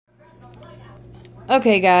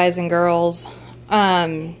Okay, guys and girls,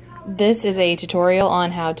 this is a tutorial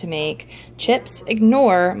on how to make chips.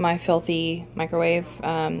 Ignore my filthy microwave.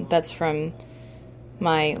 That's from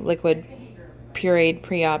my liquid pureed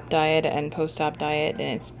pre-op diet and post-op diet,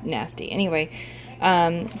 and it's nasty. Anyway,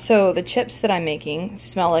 so the chips that I'm making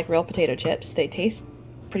smell like real potato chips. They taste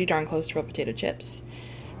pretty darn close to real potato chips.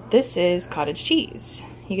 This is cottage cheese.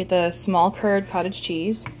 You get the small curd cottage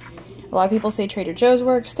cheese. A lot of people say Trader Joe's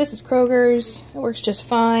works. This is Kroger's. It works just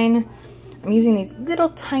fine. I'm using these little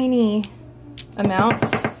tiny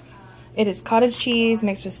amounts. It is cottage cheese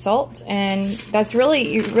mixed with salt, and that's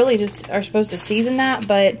really, you really just are supposed to season that,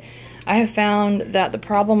 but I have found that the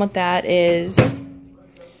problem with that is,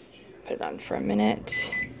 put it on for a minute.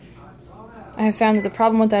 I have found that the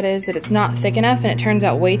problem with that is that it's not thick enough and it turns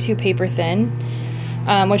out way too paper thin,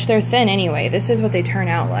 which they're thin anyway. This is what they turn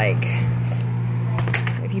out like.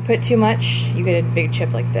 If you put too much, you get a big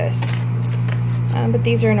chip like this. But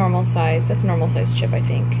these are a normal size. That's a normal size chip, I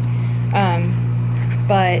think.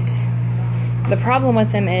 But the problem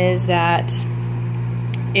with them is that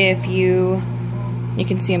if you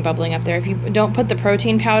can see them bubbling up there. If you don't put the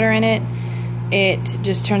protein powder in it, it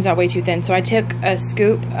just turns out way too thin. So I took a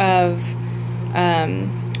scoop of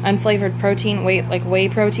unflavored protein, whey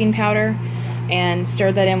protein powder, and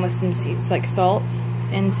stirred that in with some seeds like salt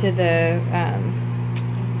into the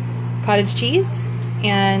cottage cheese,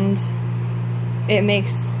 and it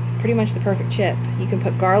makes pretty much the perfect chip. You can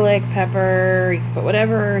put garlic, pepper, you can put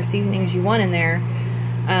whatever seasonings you want in there,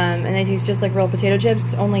 and they taste just like real potato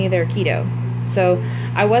chips, only they're keto. So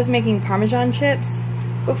I was making Parmesan chips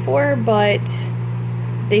before, but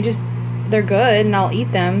they're good and I'll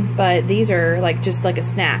eat them, but these are like just like a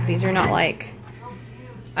snack. These are not like,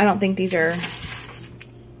 I don't think these are,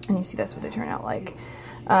 and you see that's what they turn out like.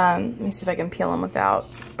 Let me see if I can peel them without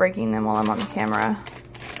breaking them while I'm on the camera.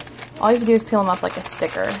 All you have to do is peel them up like a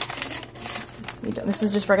sticker. This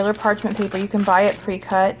is just regular parchment paper. You can buy it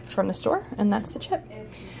pre-cut from the store, and that's the chip.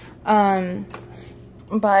 But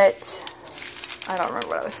I don't remember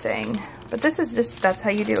what I was saying. But this is just, that's how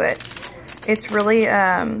you do it. It's really,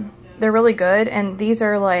 they're really good, and these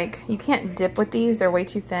are like, you can't dip with these. They're way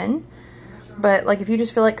too thin. But like if you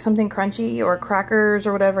just feel like something crunchy or crackers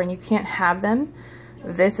or whatever and you can't have them,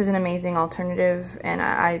 this is an amazing alternative. And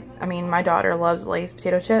I mean, my daughter loves Lay's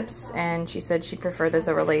potato chips, and she said she'd prefer this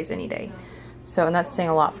over Lay's any day. So, and that's saying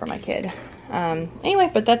a lot for my kid. Anyway,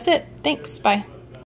 but that's it. Thanks. Bye.